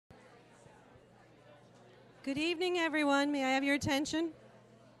Good evening, everyone. May I have your attention?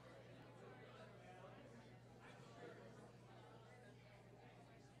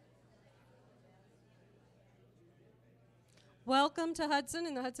 Welcome to Hudson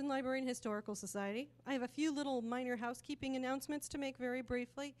and the Hudson Library and Historical Society. I have a few little minor housekeeping announcements to make very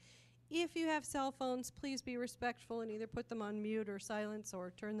briefly. If you have cell phones, please be respectful and either put them on mute or silence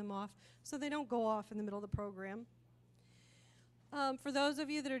or turn them off so they don't go off in the middle of the program. For those of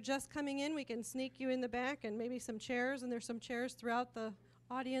you that are just coming in, we can sneak you in the back and maybe some chairs, and there's some chairs throughout the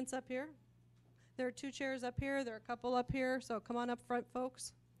audience up here. There are 2 chairs up here, there are a couple up here, so come on up front,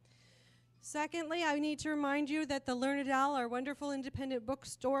 folks. Secondly, I need to remind you that the Learned Owl, our wonderful independent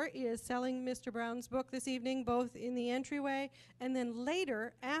bookstore, is selling Mr. Brown's book this evening, both in the entryway, and then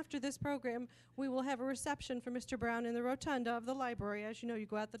later, after this program, we will have a reception for Mr. Brown in the rotunda of the library. As you know, you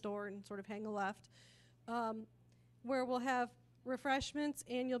go out the door and sort of hang a left, where we'll have refreshments,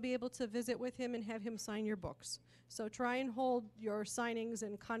 and you'll be able to visit with him and have him sign your books. So try and hold your signings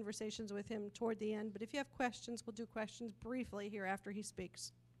and conversations with him toward the end, but if you have questions, we'll do questions briefly here after he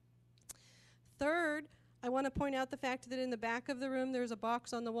speaks. Third, I want to point out the fact that in the back of the room there's a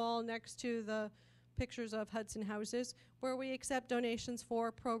box on the wall next to the pictures of Hudson houses where we accept donations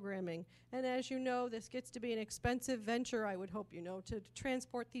for programming. And as you know, this gets to be an expensive venture, I would hope you know, to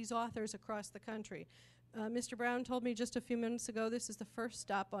transport these authors across the country. Mr. Brown told me just a few minutes ago this is the first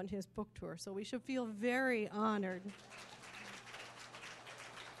stop on his book tour, so we should feel very honored.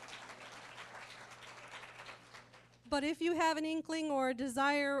 But if you have an inkling or a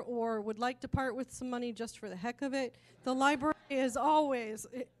desire or would like to part with some money just for the heck of it, the library is always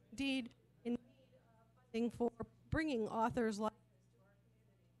indeed in need of funding for bringing authors like this to our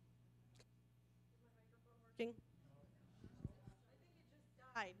community. Is my microphone working?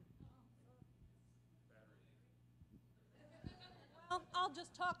 I think it just died. Well, I'll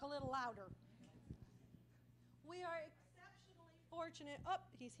just talk a little louder. We are exceptionally fortunate. Oh,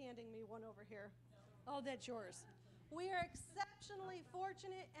 he's handing me one over here. Oh, that's yours. We are exceptionally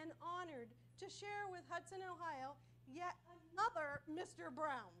fortunate and honored to share with Hudson, Ohio, yet another Mr.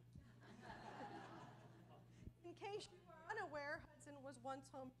 Brown. In case you are unaware, Hudson was once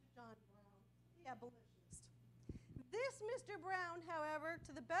home to John Brown, the abolitionist. This Mr. Brown, however,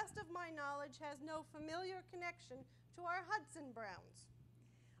 to the best of my knowledge, has no familiar connection to our Hudson Browns.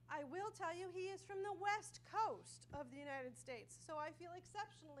 I will tell you he is from the West Coast of the United States, so I feel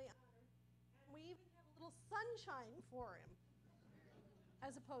exceptionally honored, and we even have a little sunshine for him,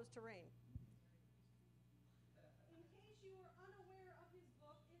 as opposed to rain. In case you are unaware of his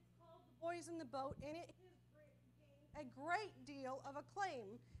book, it's called The Boys in the Boat, and it has gained a great deal of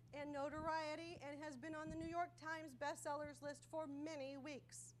acclaim and notoriety and has been on the New York Times bestsellers list for many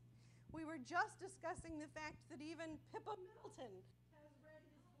weeks. We were just discussing the fact that even Pippa Middleton has read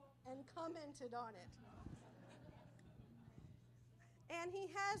his book and commented on it. And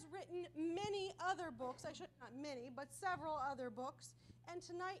he has written many other books, not many, but several other books. And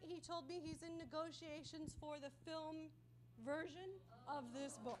tonight he told me he's in negotiations for the film version of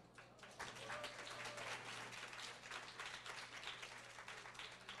this book.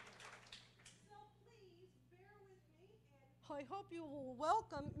 So please bear with me, and I hope you will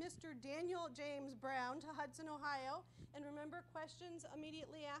welcome Mr. Daniel James Brown to Hudson, Ohio. And remember, questions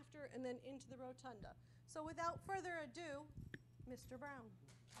immediately after and then into the rotunda. So without further ado, Mr. Brown.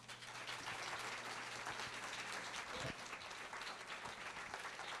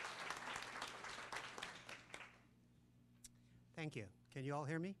 Thank you. Can you all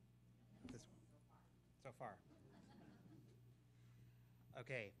hear me? So far.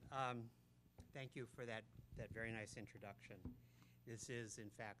 Okay. Thank you for that very nice introduction. This is, in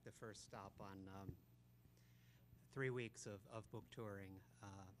fact, the first stop on 3 weeks of book touring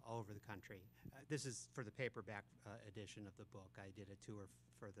all over the country. This is for the paperback edition of the book. I did a tour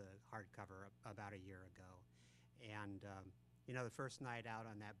for the hardcover about a year ago. And, you know, the first night out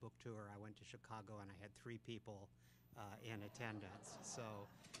on that book tour, I went to Chicago and I had 3 people in attendance. So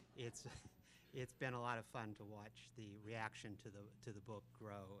it's been a lot of fun to watch the reaction to the book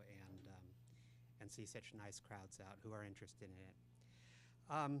grow and see such nice crowds out who are interested in it.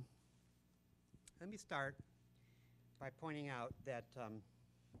 Let me start by pointing out that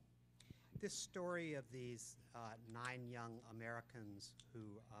this story of these 9 young Americans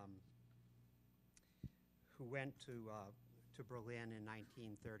who went to Berlin in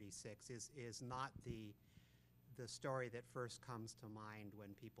 1936 is not the story that first comes to mind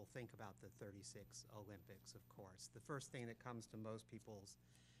when people think about the 36 Olympics, of course. The first thing that comes to most people's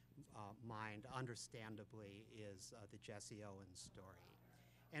mind, understandably, is the Jesse Owens story.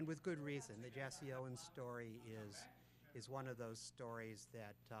 And with good reason. The Jesse Owens story is one of those stories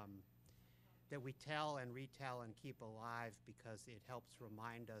that that we tell and retell and keep alive because it helps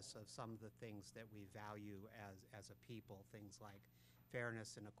remind us of some of the things that we value as a people, things like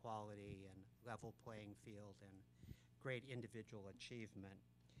fairness and equality and level playing field and great individual achievement.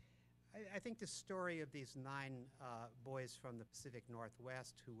 I think the story of these 9 boys from the Pacific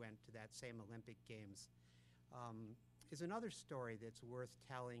Northwest who went to that same Olympic Games is another story that's worth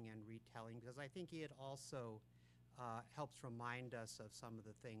telling and retelling, because I think it also helps remind us of some of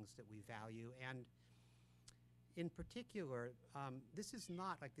the things that we value. And in particular, this is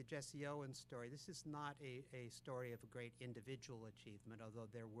not like the Jesse Owens story. This is not a story of a great individual achievement, although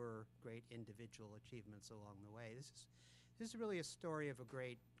there were great individual achievements along the way. This is really a story of a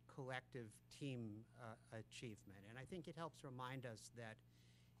great collective team achievement. And I think it helps remind us that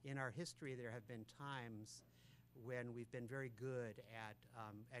in our history there have been times when we've been very good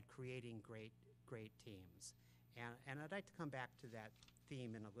at creating great teams. And I'd like to come back to that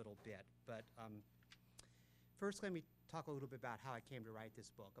theme in a little bit. But first, let me talk a little bit about how I came to write this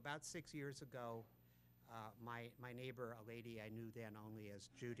book. About 6 years ago, my neighbor, a lady I knew then only as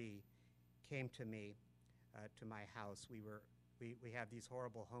Judy, came to me, to my house. We have these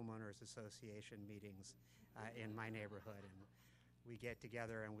horrible homeowners association meetings in my neighborhood, and we get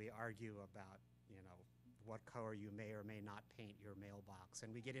together and we argue about, what color you may or may not paint your mailbox,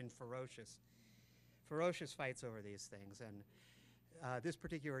 and we get in ferocious fights over these things. And this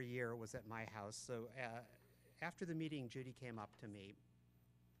particular year was at my house. So after the meeting, Judy came up to me,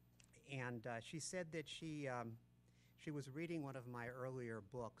 and she said that she was reading one of my earlier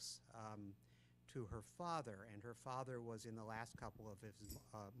books to her father, and her father was in the last couple of his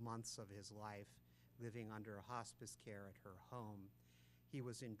months of his life living under hospice care at her home. He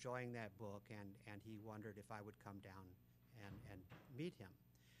was enjoying that book, and he wondered if I would come down and meet him.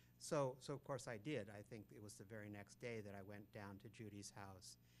 So of course I did. I think it was the very next day that I went down to Judy's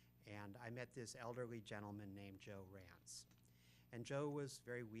house, and I met this elderly gentleman named Joe Rance. And Joe was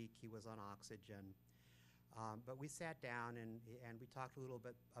very weak. He was on oxygen. But we sat down and we talked a little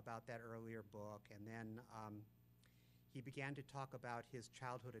bit about that earlier book, and then he began to talk about his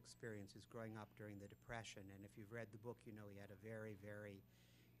childhood experiences growing up during the Depression. And if you've read the book, you know he had a very, very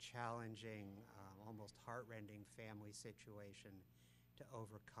challenging, almost heart-rending family situation to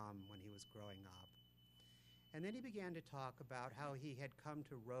overcome when he was growing up. And then he began to talk about how he had come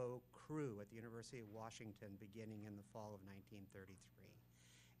to row crew at the University of Washington beginning in the fall of 1933,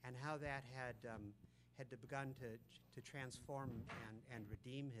 and how that had begun to transform and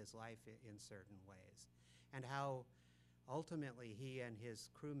redeem his life in certain ways, and how ultimately he and his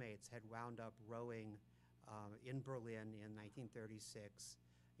crewmates had wound up rowing in Berlin in 1936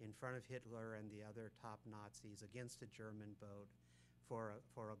 in front of Hitler and the other top Nazis against a German boat for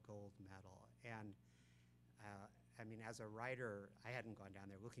a gold medal. And I mean, as a writer, I hadn't gone down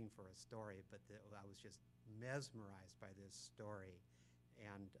there looking for a story, but I was just mesmerized by this story.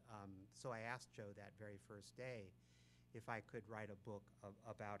 And so I asked Joe that very first day if I could write a book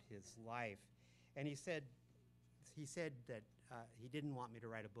about his life. And he said that he didn't want me to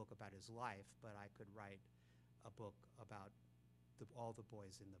write a book about his life, but I could write a book about all the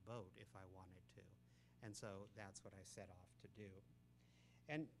boys in the boat if I wanted to. And so that's what I set off to do.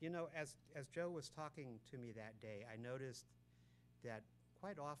 And as Joe was talking to me that day, I noticed that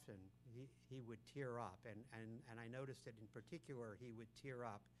quite often he would tear up, and I noticed that in particular he would tear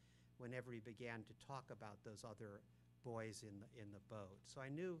up whenever he began to talk about those other boys in the boat. So I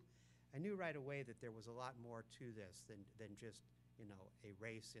knew right away that there was a lot more to this than just a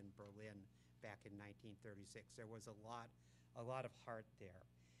race in Berlin back in 1936. There was a lot of heart there,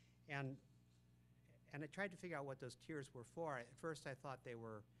 and I tried to figure out what those tears were for. At first I thought they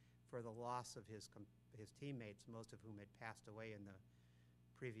were for the loss of his teammates, most of whom had passed away in the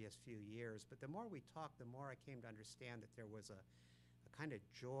previous few years. But the more we talked, the more I came to understand that there was a kind of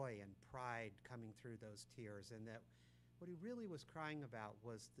joy and pride coming through those tears, and that what he really was crying about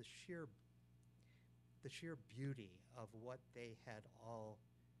was the sheer beauty of what they had all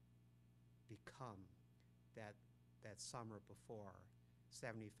become that summer before,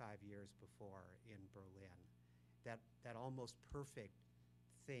 75 years before in Berlin. That almost perfect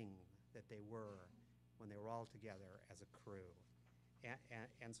thing that they were when they were all together as a crew.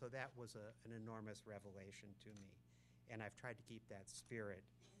 And so that was an enormous revelation to me. And I've tried to keep that spirit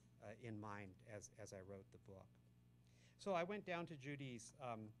in mind as I wrote the book. So I went down to Judy's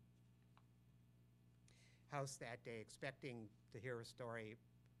house that day expecting to hear a story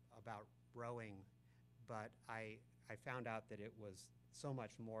about rowing, but I found out that it was so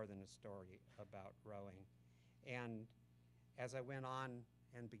much more than a story about rowing. And as I went on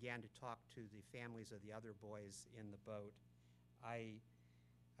and began to talk to the families of the other boys in the boat,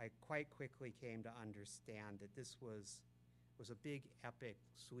 I I quite quickly came to understand that this was a big, epic,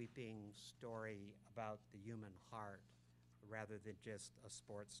 sweeping story about the human heart rather than just a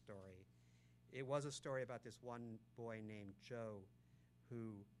sports story. It was a story about this one boy named Joe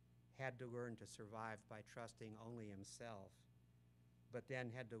who had to learn to survive by trusting only himself, but then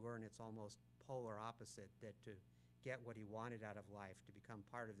had to learn its almost polar opposite, that to get what he wanted out of life, to become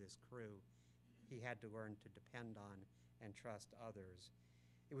part of this crew, he had to learn to depend on and trust others.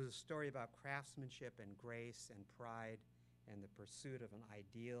 It was a story about craftsmanship and grace and pride and the pursuit of an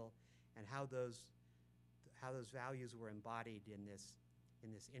ideal, and how those values were embodied in this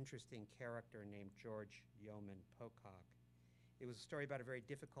interesting character named George Yeoman Pocock. It was a story about a very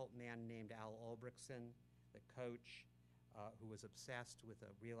difficult man named Al Ulbrichtson, the coach, who was obsessed with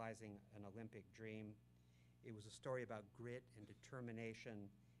realizing an Olympic dream. It was a story about grit and determination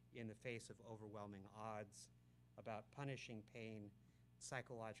in the face of overwhelming odds, about punishing pain,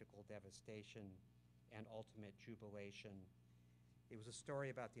 psychological devastation, and ultimate jubilation. It was a story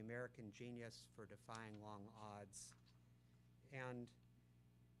about the American genius for defying long odds. And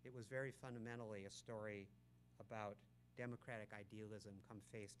it was very fundamentally a story about democratic idealism come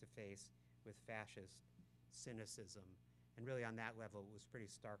face to face with fascist cynicism. And really on that level, it was pretty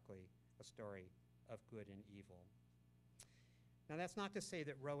starkly a story of good and evil. Now, that's not to say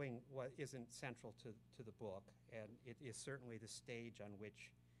that rowing isn't central to the book, and it is certainly the stage on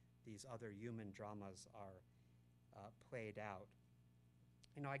which these other human dramas are played out.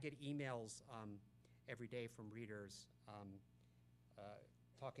 You know, I get emails every day from readers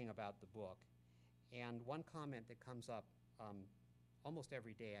talking about the book, and one comment that comes up almost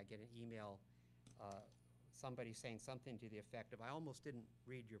every day, I get an email, somebody saying something to the effect of, I almost didn't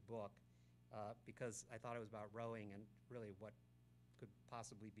read your book because I thought it was about rowing, and really what could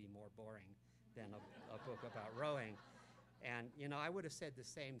possibly be more boring than a book about rowing. And, you know, I would have said the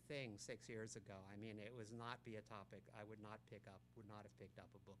same thing 6 years ago. I mean, it would not be a topic I would not have picked up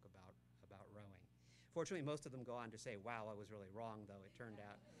a book about rowing. Fortunately, most of them go on to say, wow, I was really wrong, though. It turned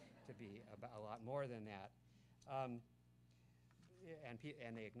out to be about a lot more than that. And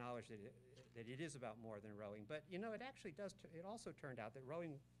they acknowledge that it is about more than rowing. But, you know, it actually does, it also turned out that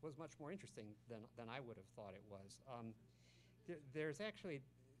rowing was much more interesting than I would have thought it was.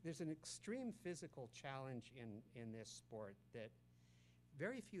 There's an extreme physical challenge in this sport that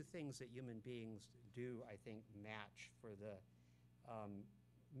very few things that human beings do, I think, match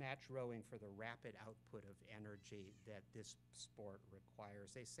rowing for the rapid output of energy that this sport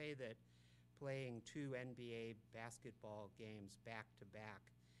requires. They say that playing 2 NBA basketball games back to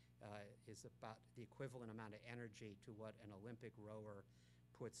back is about the equivalent amount of energy to what an Olympic rower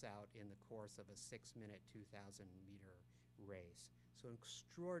puts out in the course of a 6-minute, 2,000-meter race. So an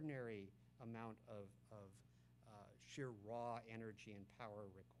extraordinary amount of sheer raw energy and power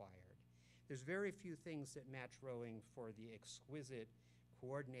required. There's very few things that match rowing for the exquisite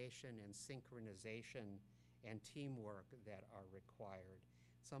coordination and synchronization and teamwork that are required.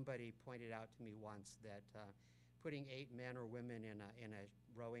 Somebody pointed out to me once that putting 8 men or women in a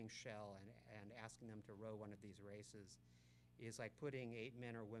rowing shell and asking them to row one of these races is like putting 8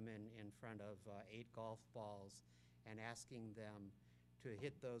 men or women in front of 8 golf balls and asking them to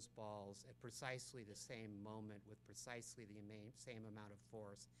hit those balls at precisely the same moment with precisely the same amount of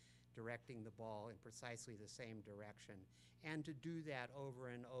force, directing the ball in precisely the same direction, and to do that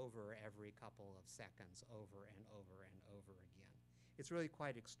over and over every couple of seconds, over and over and over again. It's really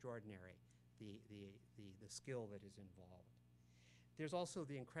quite extraordinary, the skill that is involved. There's also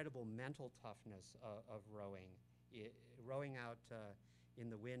the incredible mental toughness of rowing. Rowing out in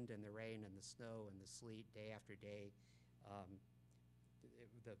the wind and the rain and the snow and the sleet day after day.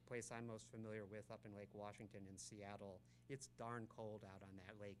 The place I'm most familiar with up in Lake Washington in Seattle, it's darn cold out on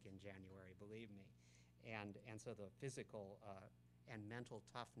that lake in January, believe me. And so the physical and mental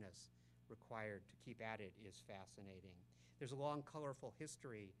toughness required to keep at it is fascinating. There's a long, colorful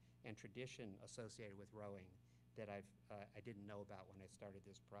history and tradition associated with rowing that I didn't know about when I started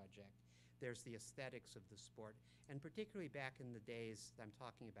this project. There's the aesthetics of the sport, and particularly back in the days I'm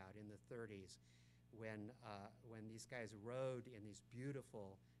talking about, in the 30s, when these guys rowed in these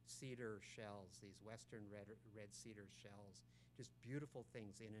beautiful cedar shells, these western red cedar shells, just beautiful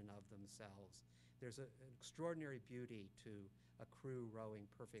things in and of themselves. There's an extraordinary beauty to a crew rowing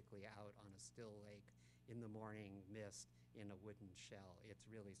perfectly out on a still lake in the morning mist in a wooden shell. It's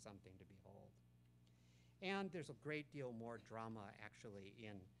really something to behold. And there's a great deal more drama actually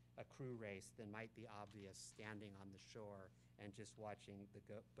in a crew race than might be obvious standing on the shore and just watching the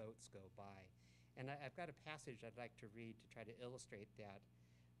boats go by. And I've got a passage I'd like to read to try to illustrate that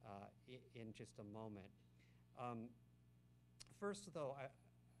in just a moment. First, though,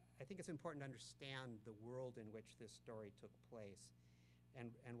 I think it's important to understand the world in which this story took place and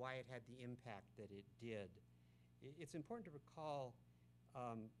why it had the impact that it did. It's important to recall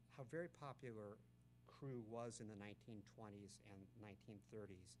how very popular crew was in the 1920s and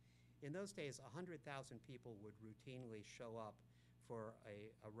 1930s. In those days, 100,000 people would routinely show up for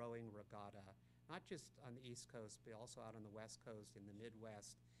a rowing regatta, not just on the East Coast, but also out on the West Coast, in the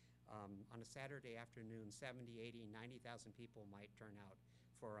Midwest. On a Saturday afternoon, 70, 80, 90,000 people might turn out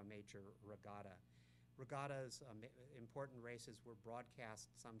for a major regatta. Regattas, important races, were broadcast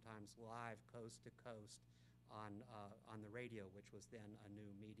sometimes live coast to coast on the radio, which was then a new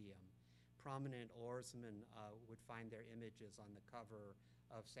medium. Prominent oarsmen would find their images on the cover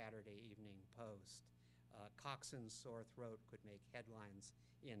of Saturday Evening Post. Coxswain's sore throat could make headlines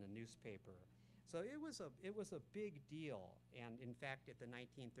in a newspaper. So it was a big deal. And in fact, at the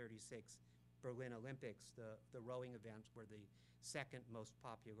 1936 Berlin Olympics, the rowing events were the second most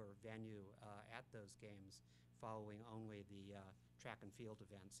popular venue at those games, following only the track and field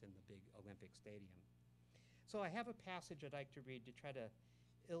events in the big Olympic stadium. So I have a passage I'd like to read to try to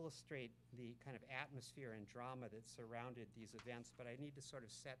illustrate the kind of atmosphere and drama that surrounded these events, but I need to sort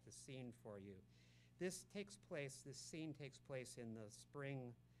of set the scene for you. This scene takes place in the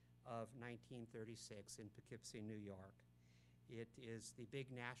spring of 1936 in Poughkeepsie, New York. It is the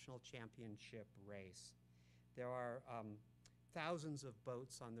big national championship race. There are thousands of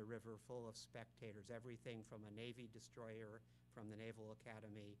boats on the river full of spectators, everything from a Navy destroyer from the Naval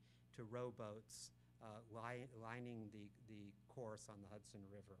Academy to rowboats lining the course on the Hudson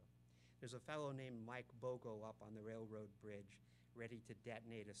River. There's a fellow named Mike Bogle up on the railroad bridge, ready to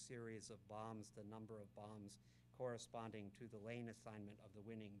detonate a series of bombs, the number of bombs corresponding to the lane assignment of the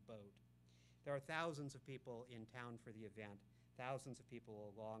winning boat. There are thousands of people in town for the event, thousands of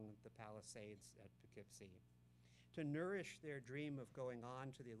people along the Palisades at Poughkeepsie. To nourish their dream of going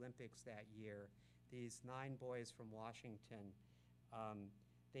on to the Olympics that year, these 9 boys from Washington,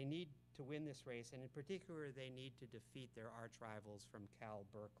 they need to win this race, and in particular, they need to defeat their arch rivals from Cal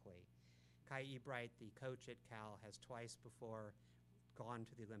Berkeley. Kai Ebright, the coach at Cal, has twice before gone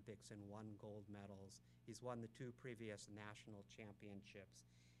to the Olympics and won gold medals. He's won the 2 previous national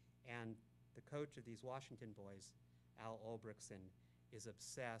championships. And the coach of these Washington boys, Al Ulbrichtson, is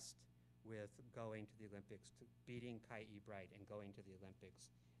obsessed with going to the Olympics, beating Kai Ebright and going to the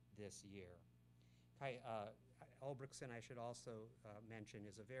Olympics this year. Ulbrichtson, I should also mention,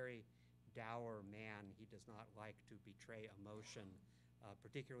 is a very dour man. He does not like to betray emotion,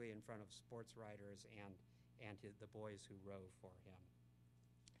 particularly in front of sports writers and the boys who row for him.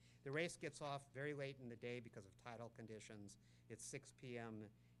 The race gets off very late in the day because of tidal conditions. It's 6 p.m.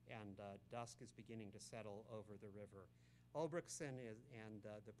 and dusk is beginning to settle over the river. Ulbrichtson and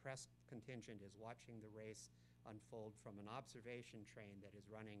the press contingent is watching the race unfold from an observation train that is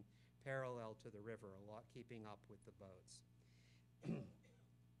running parallel to the river, keeping up with the boats.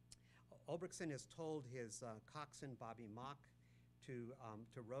 Ulbrichtson has told his coxswain, Bobby Mock, to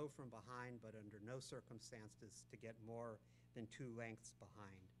row from behind, but under no circumstances to get more than 2 lengths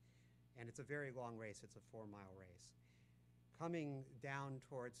behind. And it's a very long race. It's a 4-mile race. Coming down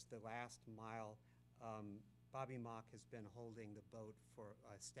towards the last mile, Bobby Mock has been holding the boat for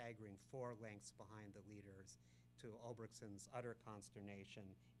a staggering 4 lengths behind the leaders, to Ulbrichtsen's utter consternation.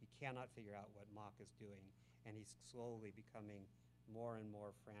 He cannot figure out what Mock is doing, and he's slowly becoming more and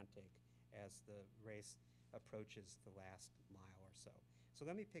more frantic as the race approaches the last mile or so. So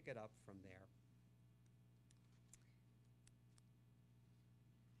let me pick it up from there.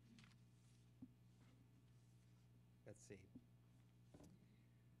 Let's see.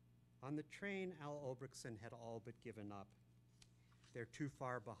 On the train, Al Ulbrichtson had all but given up. "They're too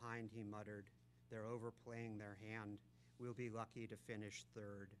far behind," he muttered. "They're overplaying their hand. We'll be lucky to finish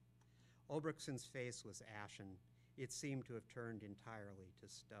 3rd. Ulbrichtsen's face was ashen. It seemed to have turned entirely to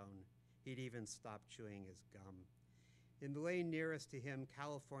stone. He'd even stopped chewing his gum. In the lane nearest to him,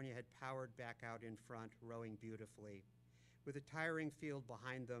 California had powered back out in front, rowing beautifully. With a tiring field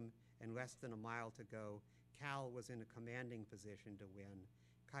behind them and less than a mile to go, Cal was in a commanding position to win.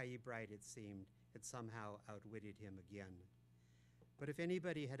 Kai Ebright, it seemed, had somehow outwitted him again. But if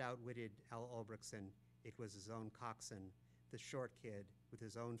anybody had outwitted Al Ulbrichtson, it was his own coxswain, the short kid with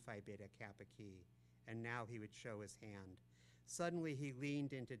his own Phi Beta Kappa key, and now he would show his hand. Suddenly he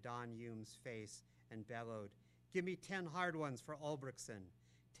leaned into Don Hume's face and bellowed, "Give me 10 hard ones for Ulbrichtson."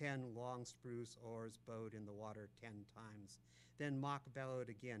 10 long spruce oars bowed in the water 10 times. Then Mock bellowed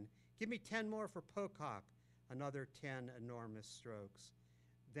again, "Give me 10 more for Pocock." Another 10 enormous strokes.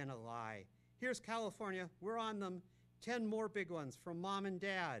 Then a lie. "Here's California, we're on them. 10 more big ones from Mom and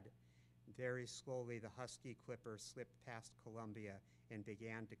Dad." Very slowly the husky clipper slipped past Columbia and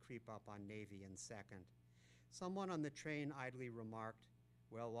began to creep up on Navy in second. Someone on the train idly remarked,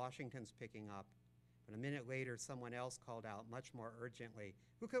 "Well, Washington's picking up." But a minute later, someone else called out much more urgently,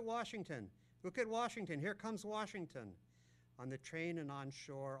 "Look at Washington! Look at Washington! Here comes Washington!" On the train and on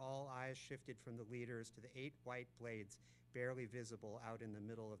shore, all eyes shifted from the leaders to the 8 white blades barely visible out in the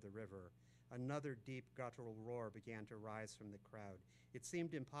middle of the river. Another deep guttural roar began to rise from the crowd. It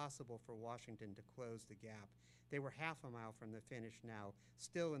seemed impossible for Washington to close the gap. They were half a mile from the finish now,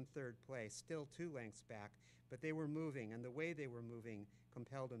 still in third place, still 2 lengths back, but they were moving, and the way they were moving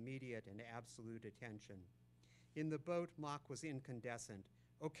compelled immediate and absolute attention. In the boat, Mock was incandescent.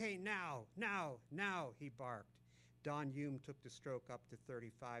 "Okay, now, now, now," he barked. Don Hume took the stroke up to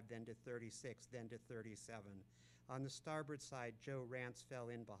 35, then to 36, then to 37. On the starboard side, Joe Rance fell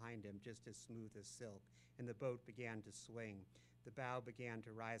in behind him just as smooth as silk, and the boat began to swing. The bow began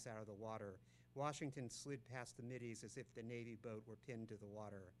to rise out of the water. Washington slid past the middies as if the Navy boat were pinned to the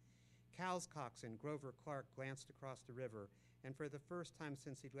water. Cal's coxswain, Grover Clark, glanced across the river, and for the first time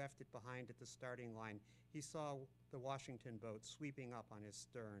since he left it behind at the starting line, he saw the Washington boat sweeping up on his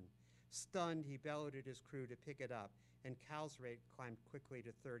stern. Stunned, he bellowed at his crew to pick it up, and Cal's rate climbed quickly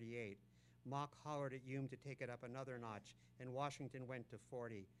to 38. Mock hollered at Hume to take it up another notch, and Washington went to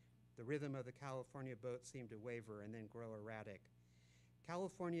 40. The rhythm of the California boat seemed to waver and then grow erratic.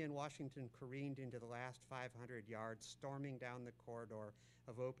 California and Washington careened into the last 500 yards, storming down the corridor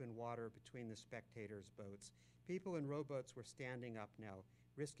of open water between the spectators' boats. People in rowboats were standing up now,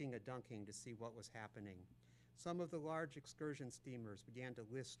 risking a dunking to see what was happening. Some of the large excursion steamers began to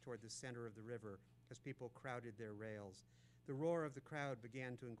list toward the center of the river as people crowded their rails. The roar of the crowd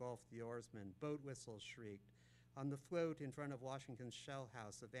began to engulf the oarsmen. Boat whistles shrieked. On the float in front of Washington's shell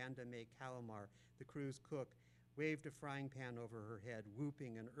house, Evander May Calamar, the crew's cook, waved a frying pan over her head,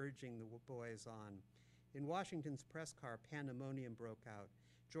 whooping and urging the boys on. In Washington's press car, pandemonium broke out.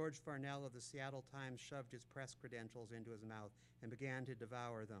 George Farnell of the Seattle Times shoved his press credentials into his mouth and began to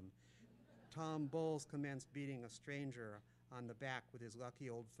devour them. Tom Bowles commenced beating a stranger on the back with his lucky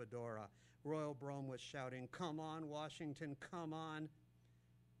old fedora. Royal Brougham was shouting, "Come on, Washington, come on."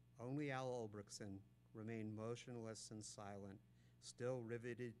 Only Al Ulbrichtson remained motionless and silent, still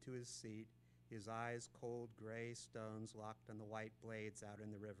riveted to his seat, his eyes cold gray stones locked on the white blades out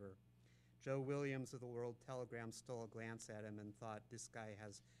in the river. Joe Williams of the World Telegram stole a glance at him and thought, "This guy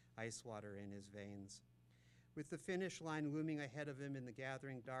has ice water in his veins." With the finish line looming ahead of him in the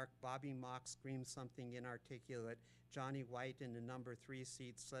gathering dark, Bobby Mock screamed something inarticulate. Johnny White in the number 3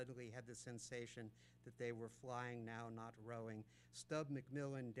 seat suddenly had the sensation that they were flying now, not rowing. Stub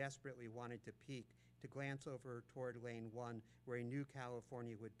McMillan desperately wanted to peek, to glance over toward lane 1, where he knew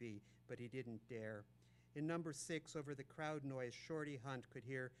California would be, but he didn't dare. In number 6, over the crowd noise, Shorty Hunt could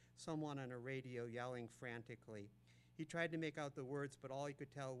hear someone on a radio yelling frantically. He tried to make out the words, but all he could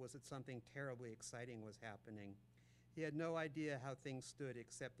tell was that something terribly exciting was happening. He had no idea how things stood,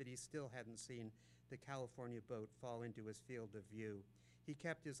 except that he still hadn't seen the California boat fall into his field of view. He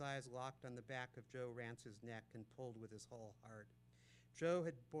kept his eyes locked on the back of Joe Rance's neck and pulled with his whole heart. Joe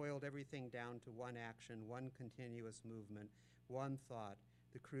had boiled everything down to one action, one continuous movement, one thought,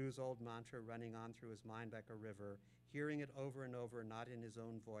 the crew's old mantra running on through his mind like a river, hearing it over and over, not in his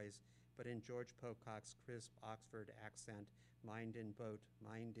own voice, but in George Pocock's crisp Oxford accent, "Mind in boat,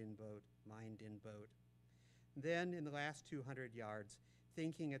 mind in boat, mind in boat." Then, in the last 200 yards,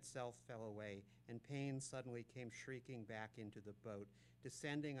 thinking itself fell away, and pain suddenly came shrieking back into the boat,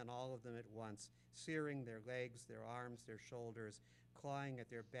 descending on all of them at once, searing their legs, their arms, their shoulders, clawing at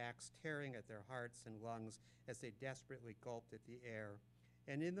their backs, tearing at their hearts and lungs as they desperately gulped at the air.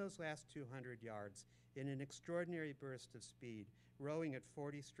 And in those last 200 yards, in an extraordinary burst of speed, rowing at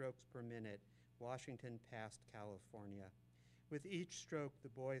 40 strokes per minute, Washington passed California. With each stroke, the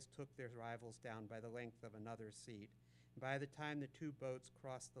boys took their rivals down by the length of another seat. By the time the 2 boats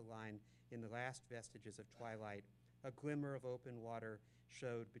crossed the line in the last vestiges of twilight, a glimmer of open water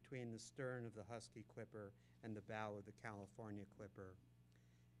showed between the stern of the Husky Clipper and the bow of the California Clipper.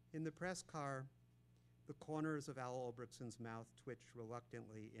 In the press car, the corners of Al Ulbrichtson's mouth twitched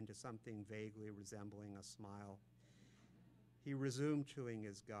reluctantly into something vaguely resembling a smile. He resumed chewing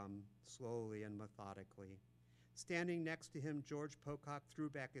his gum, slowly and methodically. Standing next to him, George Pocock threw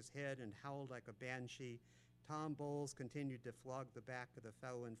back his head and howled like a banshee. Tom Bowles continued to flog the back of the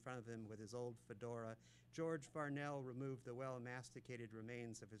fellow in front of him with his old fedora. George Farnell removed the well-masticated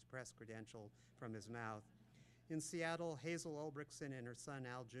remains of his press credential from his mouth. In Seattle, Hazel Ulbrichtson and her son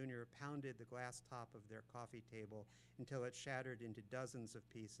Al Jr. pounded the glass top of their coffee table until it shattered into dozens of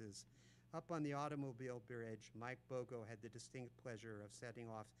pieces. Up on the automobile bridge, Mike Bogo had the distinct pleasure of setting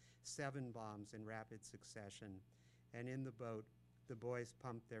off 7 bombs in rapid succession. And in the boat, The boys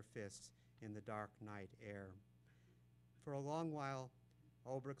pumped their fists in the dark night air. For a long while,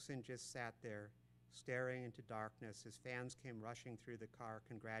 Ulbrichtson just sat there, staring into darkness as fans came rushing through the car,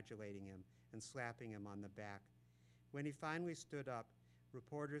 congratulating him and slapping him on the back. When he finally stood up,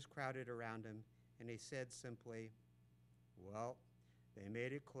 reporters crowded around him, and he said simply, "Well, they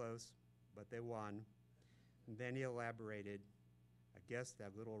made it close, but they won." And then he elaborated, "I guess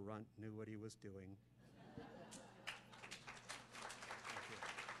that little runt knew what he was doing."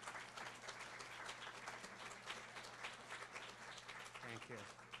 Thank you.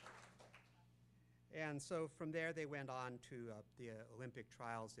 And so from there, they went on to the Olympic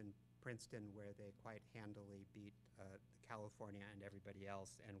trials in Princeton, where they quite handily beat California and everybody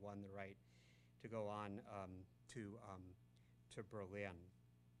else and won the right to go on to Berlin.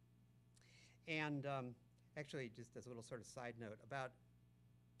 And actually, just as a little sort of side note, about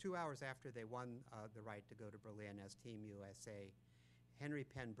 2 hours after they won the right to go to Berlin as Team USA, Henry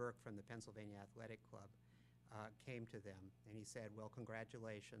Penn Burke from the Pennsylvania Athletic Club came to them, and he said, "Well,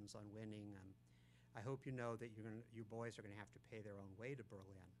 congratulations on winning. I hope you know that you boys are going to have to pay their own way to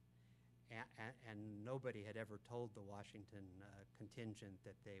Berlin." And nobody had ever told the Washington contingent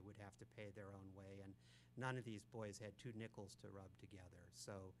that they would have to pay their own way, and none of these boys had 2 nickels to rub together.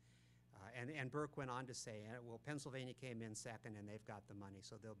 So, and Burke went on to say, "Well, Pennsylvania came in second, and they've got the money,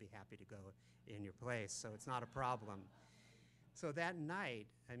 so they'll be happy to go in your place, so it's not a problem." So that night,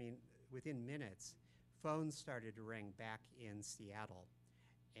 I mean, within minutes, phones started to ring back in Seattle,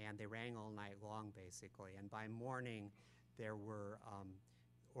 and they rang all night long, basically. And by morning, there were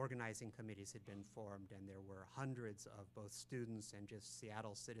organizing committees had been formed, and there were hundreds of both students and just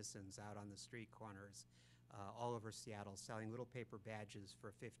Seattle citizens out on the street corners all over Seattle selling little paper badges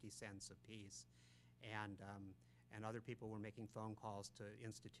for 50 cents apiece. And other people were making phone calls to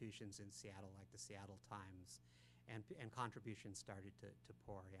institutions in Seattle, like the Seattle Times, and contributions started to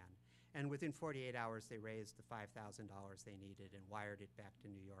pour in. And within 48 hours, they raised the $5,000 they needed and wired it back to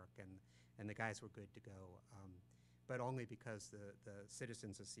New York, and the guys were good to go, but only because the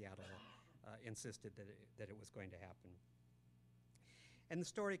citizens of Seattle insisted that it was going to happen. And the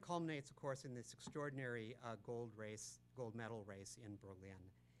story culminates, of course, in this extraordinary gold medal race in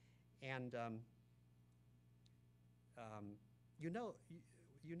Berlin. And you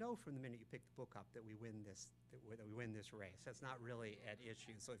know from the minute you pick the book up that we win this race. That's not really at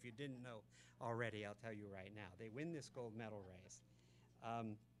issue. So if you didn't know already, I'll tell you right now. They win this gold medal race.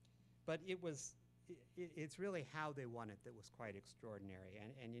 But it's really how they won it that was quite extraordinary.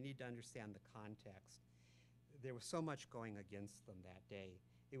 And you need to understand the context. There was so much going against them that day.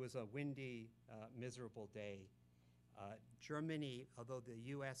 It was a windy, miserable day. Germany, although the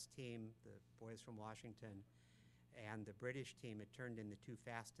U.S. team, the boys from Washington, and the British team had turned in the 2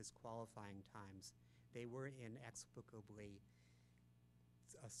 fastest qualifying times, they were inexplicably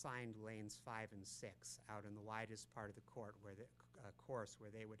assigned lanes 5 and 6 out in the widest part of the course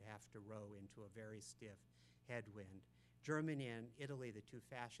where they would have to row into a very stiff headwind. Germany and Italy, the 2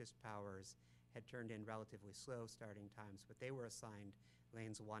 fascist powers, had turned in relatively slow starting times, but they were assigned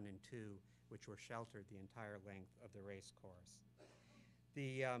lanes 1 and 2, which were sheltered the entire length of the race course.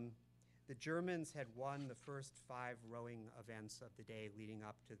 The Germans had won the first 5 rowing events of the day leading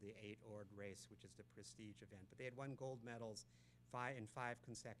up to the 8-oared race, which is the prestige event. But they had won gold medals in 5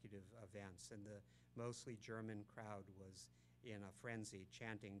 consecutive events, and the mostly German crowd was in a frenzy,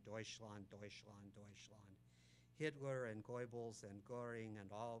 chanting "Deutschland, Deutschland, Deutschland." Hitler and Goebbels and Göring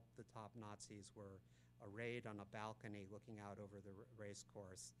and all the top Nazis were arrayed on a balcony looking out over the race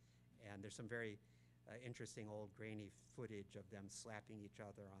course. And there's some very interesting old grainy footage of them slapping each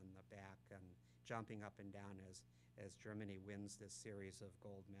other on the back and jumping up and down as Germany wins this series of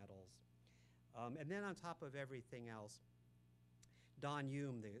gold medals. And then on top of everything else, Don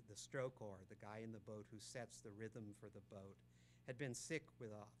Hume, the stroke oar, the guy in the boat who sets the rhythm for the boat, had been sick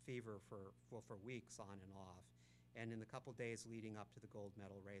with a fever for weeks on and off, and in the couple days leading up to the gold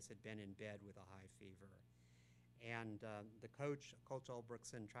medal race had been in bed with a high fever. And the coach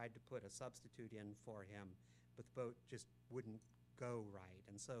Ulbrichtson, tried to put a substitute in for him, but the boat just wouldn't go right.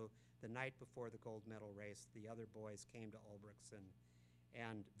 And so the night before the gold medal race, the other boys came to Ulbrichtson,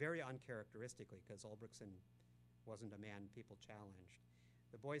 and very uncharacteristically, because Ulbrichtson wasn't a man people challenged,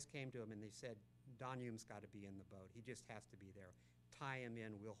 the boys came to him and they said, "Don Hume's got to be in the boat. He just has to be there. Tie him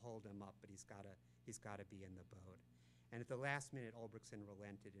in, we'll hold him up, but he's got to be in the boat." And at the last minute, Ulbrichtson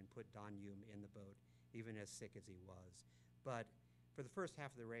relented and put Don Hume in the boat, even as sick as he was. But for the first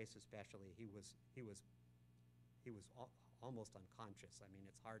half of the race especially, he was almost unconscious. I mean,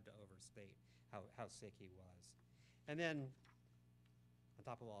 it's hard to overstate how sick he was. And then, on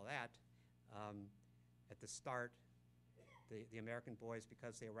top of all that, at the start, the American boys,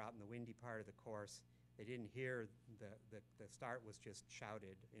 because they were out in the windy part of the course, they didn't hear the start was just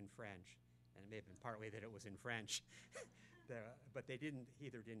shouted in French. And it may have been partly that it was in French. But they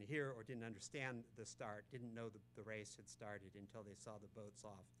either didn't hear or didn't understand the start, didn't know the race had started until they saw the boats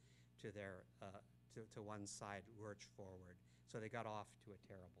off to their to one side lurch forward. So they got off to a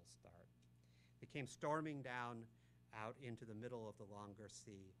terrible start. They came storming down out into the middle of the longer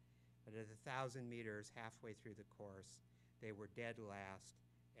sea. But at 1,000 meters, halfway through the course, they were dead last,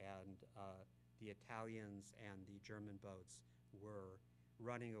 and the Italians and the German boats were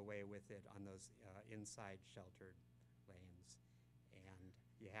running away with it on those inside sheltered lanes. And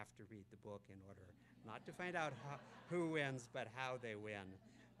you have to read the book in order not to find out who wins, but how they win.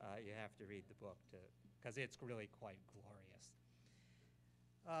 You have to read the book because it's really quite glorious.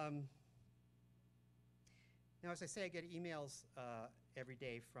 Now, as I say, I get emails every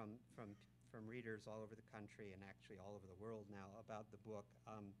day from readers all over the country and actually all over the world now about the book.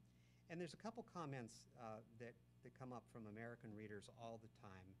 And there's a couple comments that come up from American readers all the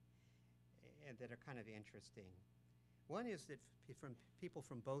time and that are kind of interesting. One is that from people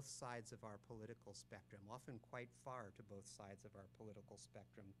from both sides of our political spectrum, often quite far to both sides of our political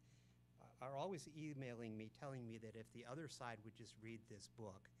spectrum, are always emailing me, telling me that if the other side would just read this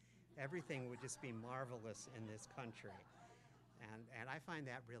book, everything would just be marvelous in this country. And I find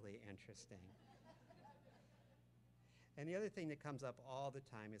that really interesting. And the other thing that comes up all the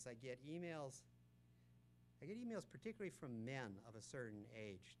time is I get emails particularly from men of a certain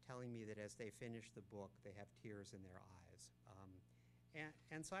age telling me that as they finish the book, they have tears in their eyes.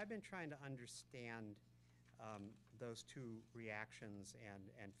 And so I've been trying to understand those two reactions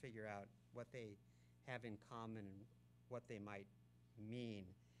and figure out what they have in common and what they might mean,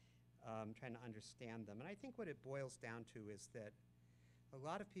 trying to understand them. And I think what it boils down to is that a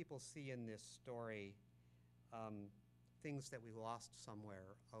lot of people see in this story things that we lost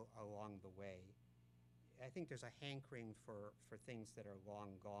somewhere along the way. I think there's a hankering for things that are long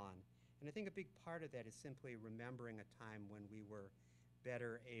gone. And I think a big part of that is simply remembering a time when we were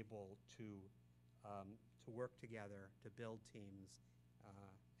better able to work together, to build teams,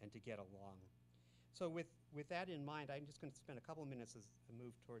 and to get along. So with that in mind, I'm just going to spend a couple of minutes as I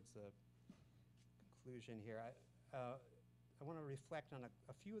move towards the conclusion here. I want to reflect on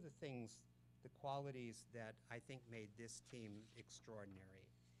a few of the things, the qualities that I think made this team extraordinary.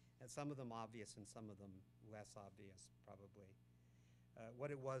 And some of them obvious and some of them less obvious, probably. What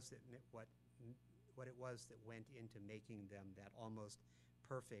it was that went into making them that almost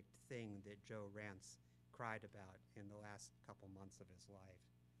perfect thing that Joe Rance cried about in the last couple months of his life.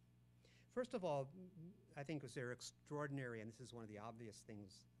 First of all, I think was their extraordinary, and this is one of the obvious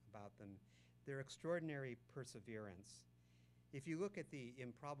things about them, their extraordinary perseverance. If you look at the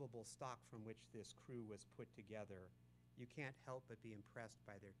improbable stock from which this crew was put together, you can't help but be impressed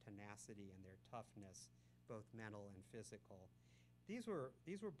by their tenacity and their toughness, both mental and physical. These were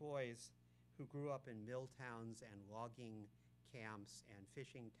boys who grew up in mill towns and logging camps and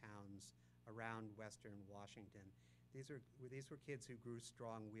fishing towns around western Washington. These were kids who grew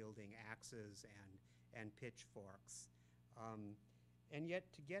strong wielding axes and pitchforks. And yet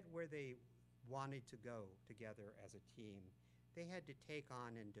to get where they wanted to go together as a team, they had to take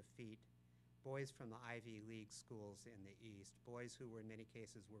on and defeat boys from the Ivy League schools in the East, boys who were in many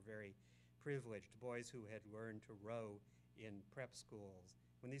cases were very privileged, boys who had learned to row in prep schools.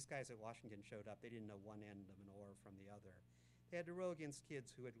 When these guys at Washington showed up, they didn't know one end of an oar from the other. They had to row against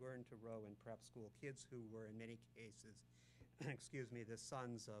kids who had learned to row in prep school, kids who were in many cases, excuse me, the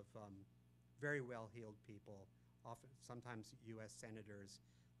sons of very well-heeled people, often sometimes U.S. senators.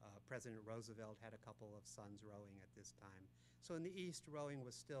 President Roosevelt had a couple of sons rowing at this time. So in the East, rowing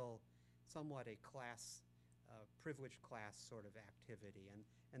was still somewhat a class, privileged class sort of activity,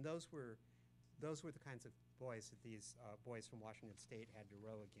 and those were the kinds of boys that these boys from Washington State had to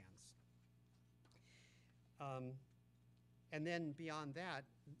row against. And then beyond that,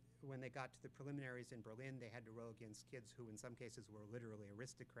 when they got to the preliminaries in Berlin, they had to row against kids who in some cases were literally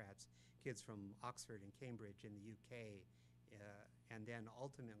aristocrats, kids from Oxford and Cambridge in the UK, and then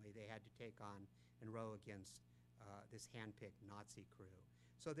ultimately they had to take on and row against this hand-picked Nazi crew.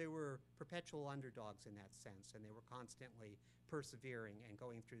 So they were perpetual underdogs in that sense, and they were constantly persevering and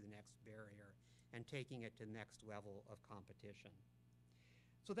going through the next barrier and taking it to the next level of competition.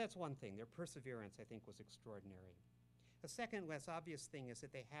 So that's one thing. Their perseverance, I think, was extraordinary. A second, less obvious thing is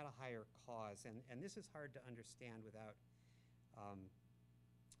that they had a higher cause, and this is hard to understand without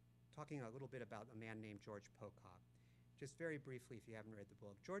talking a little bit about a man named George Pocock. Just very briefly, if you haven't read the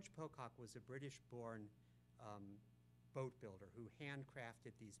book, George Pocock was a British-born boat builder who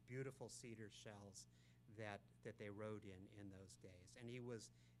handcrafted these beautiful cedar shells that they rowed in those days. And he was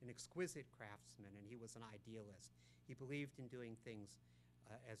an exquisite craftsman, and he was an idealist. He believed in doing things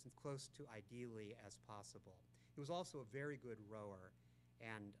as close to ideally as possible. He was also a very good rower,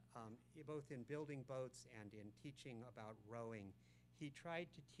 and both in building boats and in teaching about rowing, he tried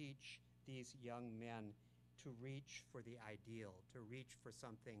to teach these young men to reach for the ideal, to reach for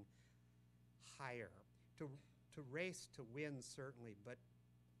something higher, to race to win, certainly, but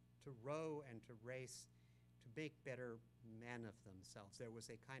to row and to race to make better men of themselves. There was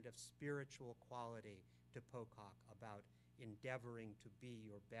a kind of spiritual quality to Pocock about endeavoring to be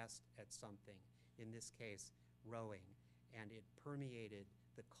your best at something, in this case, rowing, and it permeated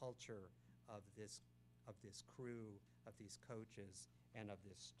the culture of this crew, of these coaches, and of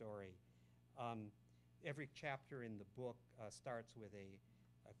this story. Every chapter in the book starts with a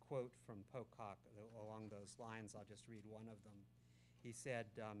quote from Pocock along those lines. I'll just read one of them. He said,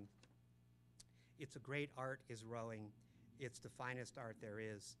 "It's a great art is rowing. It's the finest art there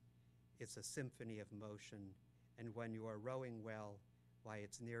is. It's a symphony of motion. And when you are rowing well, why,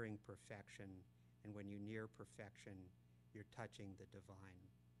 it's nearing perfection. And when you near perfection, you're touching the divine."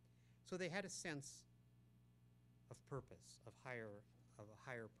 So they had a sense of purpose, of a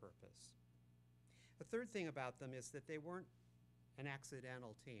higher purpose. The third thing about them is that they weren't an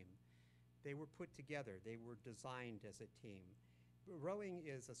accidental team. They were put together. They were designed as a team. Rowing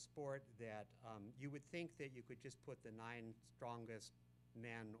is a sport that you would think that you could just put the 9 strongest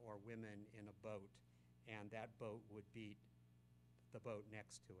men or women in a boat, and that boat would beat the boat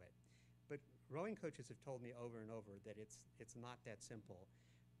next to it. But rowing coaches have told me over and over that it's not that simple.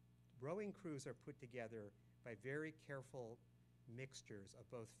 Rowing crews are put together by very careful mixtures of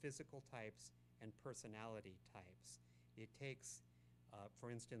both physical types and personality types. It takes,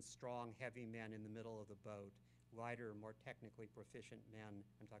 for instance, strong, heavy men in the middle of the boat, lighter, more technically proficient men,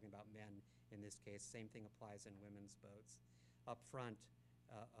 I'm talking about men in this case, same thing applies in women's boats, up front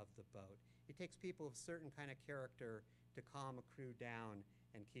of the boat. It takes people of certain kind of character to calm a crew down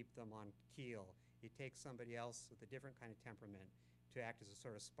and keep them on keel. It takes somebody else with a different kind of temperament to act as a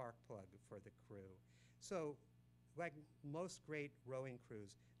sort of spark plug for the crew. So, like most great rowing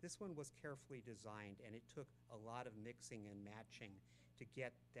crews, this one was carefully designed, and it took a lot of mixing and matching to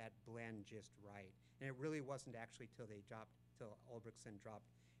get that blend just right. And it really wasn't actually till Ulbrichtson dropped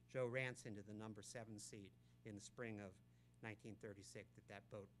Joe Rance into the number 7 seat in the spring of 1936 that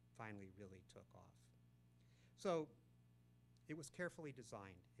boat finally really took off. So it was carefully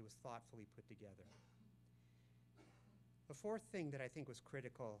designed. It was thoughtfully put together. The fourth thing that I think was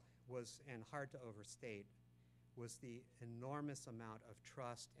critical was, and hard to overstate, was the enormous amount of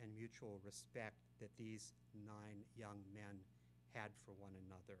trust and mutual respect that these 9 young men had for one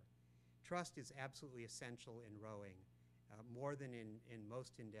another. Trust is absolutely essential in rowing, more than in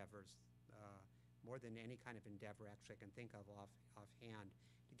most endeavors, more than any kind of endeavor actually I can think of offhand.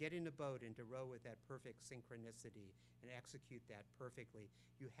 To get in a boat and to row with that perfect synchronicity and execute that perfectly,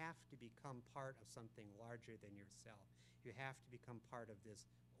 you have to become part of something larger than yourself. You have to become part of this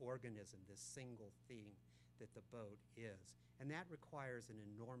organism, this single thing that the boat is. And that requires an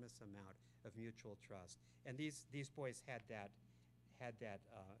enormous amount of mutual trust. And these boys had that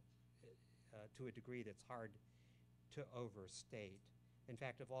to a degree that's hard to overstate. In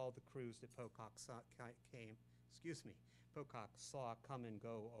fact, of all the crews that Pocock saw come and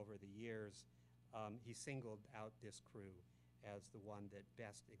go over the years, he singled out this crew as the one that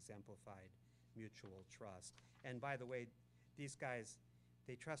best exemplified mutual trust. And by the way, these guys,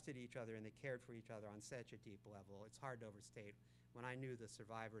 they trusted each other and they cared for each other on such a deep level. It's hard to overstate. When I knew the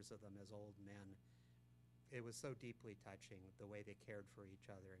survivors of them as old men, it was so deeply touching the way they cared for each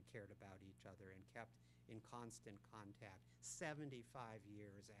other and cared about each other and kept in constant contact 75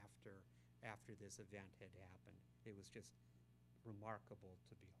 years after this event had happened. It was just remarkable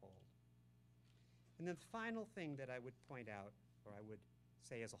to behold. And then the final thing that I would point out, or I would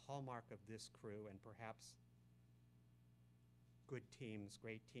say as a hallmark of this crew and perhaps good teams,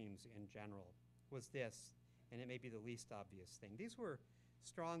 great teams in general, was this, and it may be the least obvious thing. These were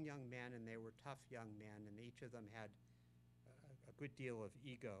strong young men, and they were tough young men, and each of them had a good deal of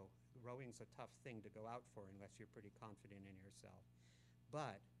ego. Rowing's a tough thing to go out for unless you're pretty confident in yourself.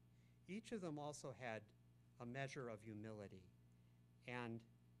 But each of them also had a measure of humility, and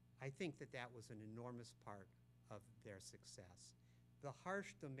I think that was an enormous part of their success. The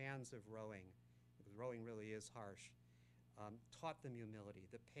harsh demands of rowing, because rowing really is harsh, taught them humility.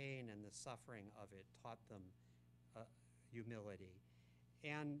 The pain and the suffering of it taught them humility.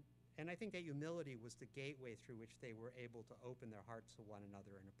 And I think that humility was the gateway through which they were able to open their hearts to one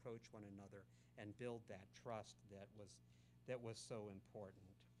another and approach one another and build that trust that was so important.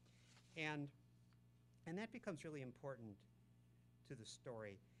 And And that becomes really important to the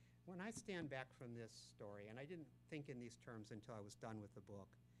story. When I stand back from this story, and I didn't think in these terms until I was done with the book,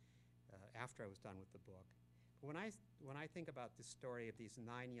 after I was done with the book, but when I think about this story of these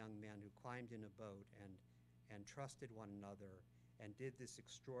 9 young men who climbed in a boat and trusted one another and did this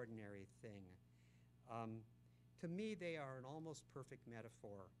extraordinary thing, to me they are an almost perfect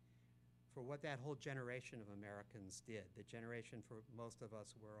metaphor for what that whole generation of Americans did. The generation for most of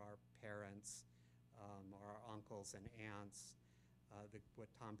us were our parents, or our uncles and aunts, what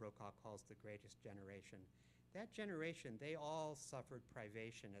Tom Brokaw calls the greatest generation. That generation, they all suffered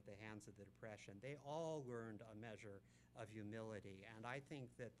privation at the hands of the Depression. They all learned a measure of humility, and I think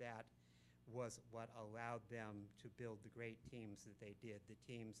that that was what allowed them to build the great teams that they did, the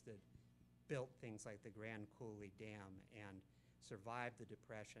teams that built things like the Grand Coulee Dam and survived the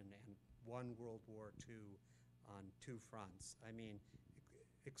Depression and won World War II on 2 fronts. I mean,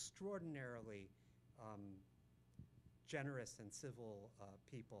 extraordinarily generous and civil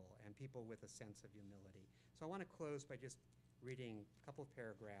people, and people with a sense of humility. So I want to close by just reading a couple of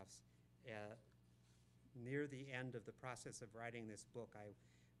paragraphs. Near the end of the process of writing this book, I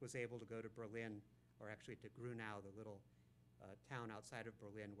was able to go to Berlin, or actually to Grunau, the little town outside of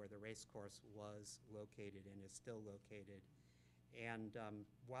Berlin where the race course was located and is still located. And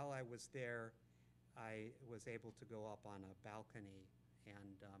while I was there, I was able to go up on a balcony,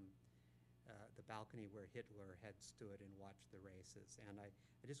 and the balcony where Hitler had stood and watched the races. And I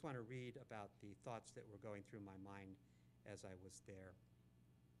just want to read about the thoughts that were going through my mind as I was there.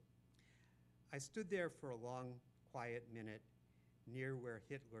 I stood there for a long, quiet minute near where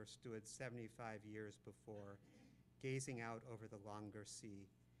Hitler stood 75 years before, gazing out over the Langer Sea,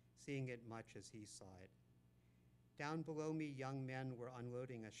 seeing it much as he saw it. Down below me, young men were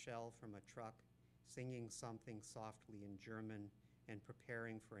unloading a shell from a truck, singing something softly in German, and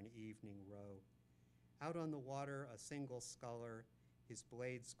preparing for an evening row. Out on the water, a single sculler, his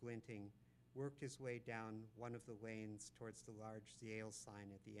blades glinting, worked his way down one of the lanes towards the large Yale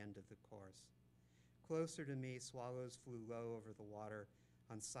sign at the end of the course. Closer to me, swallows flew low over the water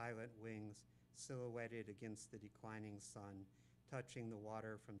on silent wings, silhouetted against the declining sun, touching the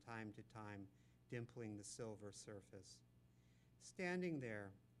water from time to time, dimpling the silver surface. Standing there,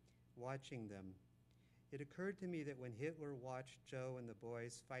 watching them, it occurred to me that when Hitler watched Joe and the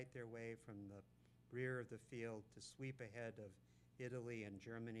boys fight their way from the rear of the field to sweep ahead of Italy and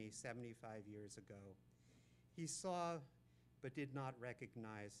Germany 75 years ago, he saw but did not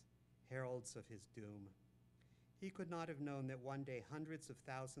recognize heralds of his doom. He could not have known that one day hundreds of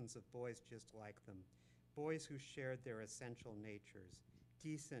thousands of boys just like them, boys who shared their essential natures,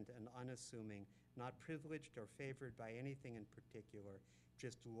 decent and unassuming, not privileged or favored by anything in particular,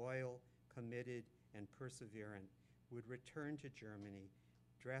 just loyal, committed, and perseverant, would return to Germany,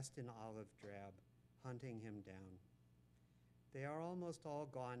 dressed in olive drab, hunting him down. They are almost all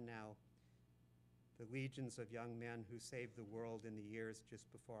gone now, the legions of young men who saved the world in the years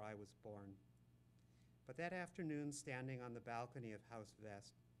just before I was born. But that afternoon, standing on the balcony of House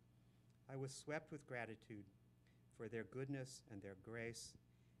West, I was swept with gratitude for their goodness and their grace,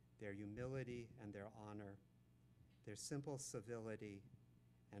 their humility and their honor, their simple civility,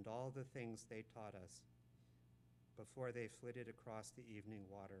 and all the things they taught us before they flitted across the evening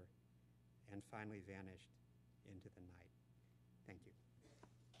water and finally vanished into the night. Thank you.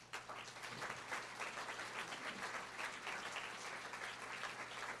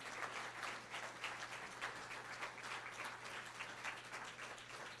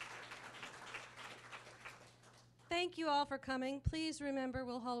 Thank you all for coming. Please remember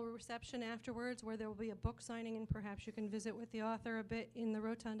we'll hold a reception afterwards where there will be a book signing, and perhaps you can visit with the author a bit in the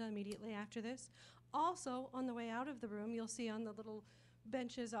rotunda immediately after this. Also, on the way out of the room, you'll see on the little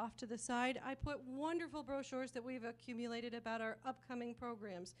benches off to the side, I put wonderful brochures that we've accumulated about our upcoming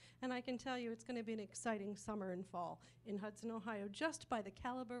programs. And I can tell you it's going to be an exciting summer and fall in Hudson, Ohio, just by the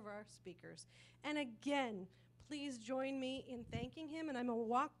caliber of our speakers. And again, please join me in thanking him, and I'm going to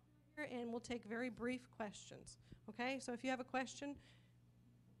walk here and we'll take very brief questions. Okay, so if you have a question.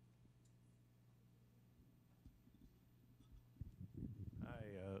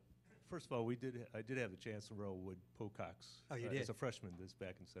 First of all, I did have the chance to row with Pocock's as a freshman this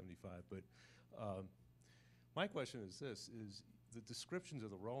back in '75. But my question is this: is the descriptions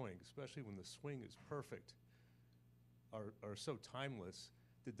of the rowing, especially when the swing is perfect, are so timeless?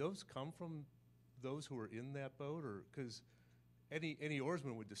 Did those come from those who were in that boat, or because any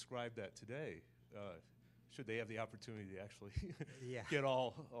oarsman would describe that today? Should they have the opportunity to actually get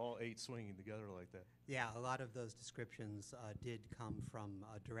all 8 swinging together like that? Yeah, a lot of those descriptions did come from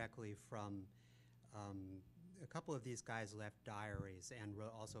directly from a couple of these guys left diaries and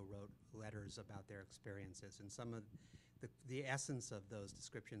also wrote letters about their experiences. And some of the essence of those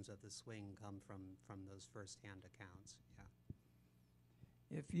descriptions of the swing come from those firsthand accounts.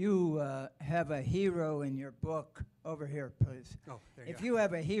 Yeah. If you have a hero in your book, over here, please. Oh, there you If go. you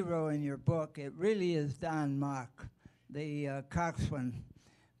have a hero in your book, it really is Don Mock, the coxswain.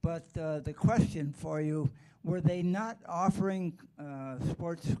 But the question for you, were they not offering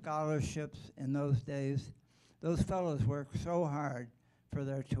sports scholarships in those days? Those fellows worked so hard for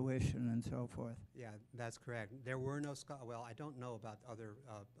their tuition and so forth. Yeah, that's correct. There were no, well, I don't know about other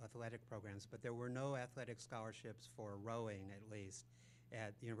athletic programs, but there were no athletic scholarships for rowing, at least,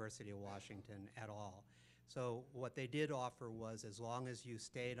 at the University of Washington at all. So what they did offer was, as long as you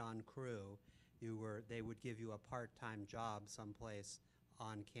stayed on crew, they would give you a part-time job someplace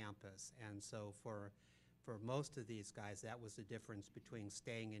on campus. And so for most of these guys, that was the difference between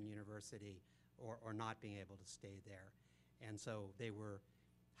staying in university or not being able to stay there. And so they were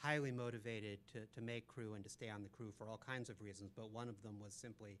highly motivated to make crew and to stay on the crew for all kinds of reasons, but one of them was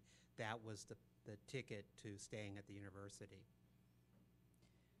simply that was the ticket to staying at the university.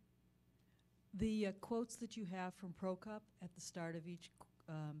 The quotes that you have from Prokop at the start of each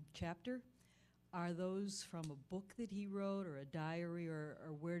chapter, are those from a book that he wrote or a diary, or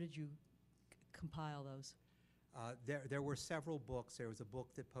where did you compile those? There were several books. There was a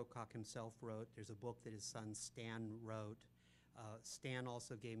book that Pocock himself wrote. There's a book that his son Stan wrote. Stan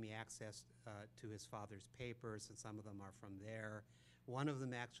also gave me access to his father's papers, and some of them are from there. One of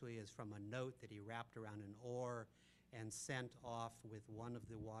them actually is from a note that he wrapped around an oar and sent off with one of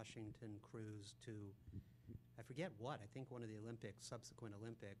the Washington crews to, I forget what, I think one of the Olympics, subsequent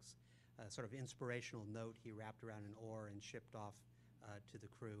Olympics, a sort of inspirational note he wrapped around an oar and shipped off to the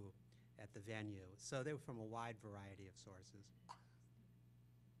crew at the venue. So they were from a wide variety of sources.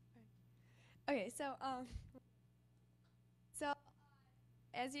 Okay, so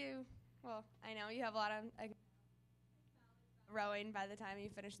as you, well, I know you have a lot of rowing by the time you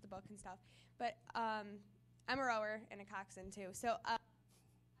finish the book and stuff, but I'm a rower and a coxswain too. So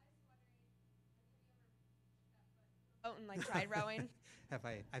boat and like tried rowing.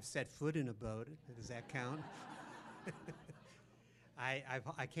 I've set foot in a boat. Does that count?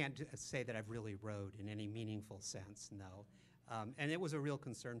 I can't say that I've really rowed in any meaningful sense, no. And it was a real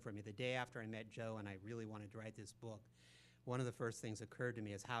concern for me. The day after I met Joe and I really wanted to write this book, one of the first things occurred to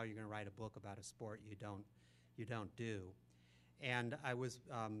me is how you're going to write a book about a sport you don't do. And I was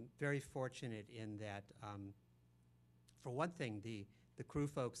very fortunate in that, for one thing, the crew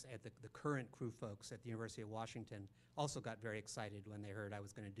folks the current crew folks at the University of Washington also got very excited when they heard I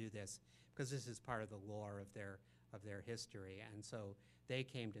was going to do this, because this is part of the lore of their history. And so they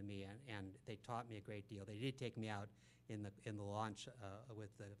came to me and they taught me a great deal. They did take me out in the launch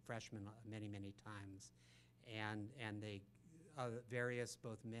with the freshmen many times, and they various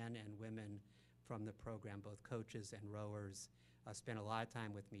both men and women from the program, both coaches and rowers, spent a lot of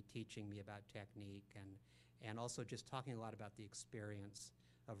time with me teaching me about technique and also just talking a lot about the experience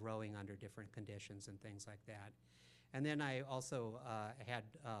of rowing under different conditions and things like that. And then I also had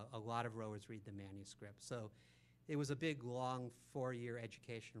a lot of rowers read the manuscript. So it was a big, long 4-year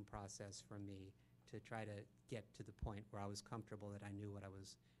education process for me to try to get to the point where I was comfortable that I knew what I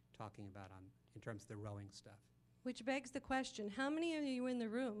was talking about in terms of the rowing stuff. Which begs the question, how many of you in the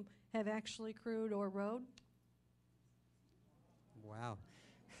room have actually crewed or rowed? Wow.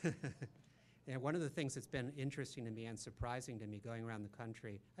 And one of the things that's been interesting to me and surprising to me going around the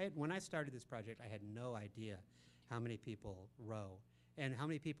country, when I started this project, I had no idea how many people row and how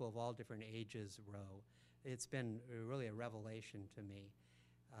many people of all different ages row. It's been really a revelation to me.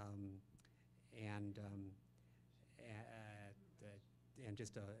 And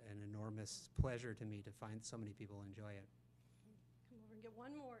just an enormous pleasure to me to find so many people enjoy it. Come over and get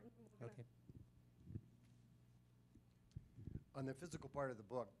one more. Okay. On the physical part of the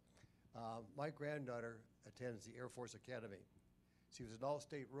book, my granddaughter attends the Air Force Academy. She was an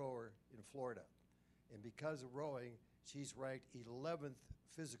all-state rower in Florida. And because of rowing, she's ranked 11th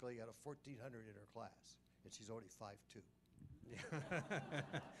physically out of 1,400 in her class. And she's only 5'2".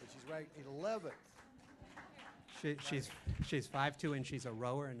 But she's ranked 11th. She's 5'2" and she's a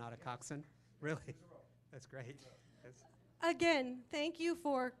rower and not a coxswain? Really? That's great. Again, thank you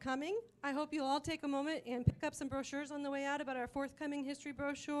for coming. I hope you'll all take a moment and pick up some brochures on the way out about our forthcoming history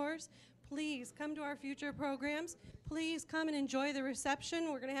brochures. Please come to our future programs. Please come and enjoy the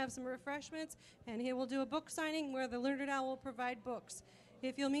reception. We're going to have some refreshments, and he will do a book signing where the Learned Owl will provide books.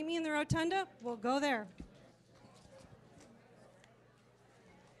 If you'll meet me in the rotunda, we'll go there.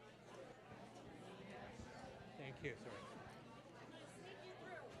 Thank you, sir.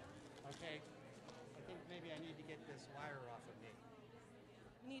 Okay. I think maybe maybe I need to get this wire off of me.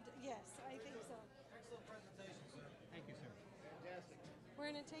 Yes, I think so. Excellent presentation, sir. Thank you, sir. Fantastic. We're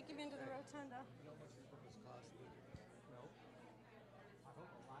going to take him into the rotunda. You know how much your book has cost me? No. I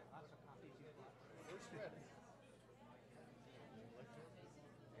hope lots of copies you bought. First read it.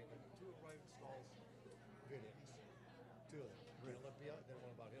 And two of Ryan Stahl's videos. Two of them. One Olympia, then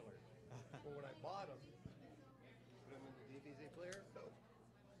one about Hillary. But when I bought them, put them in the DVD player. No.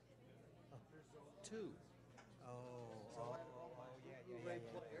 There's Two. Oh, yeah. Blu-ray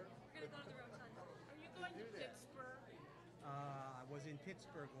player. We're going to go to the rotunda. Are you going to Pittsburgh? I was in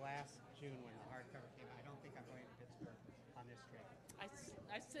Pittsburgh last June when the hardcover came out. I don't think I'm going to Pittsburgh on this trip.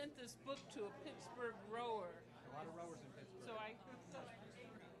 I sent this book to a Pittsburgh rower. A lot of rowers in Pittsburgh. So I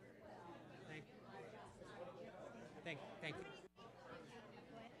Thank you.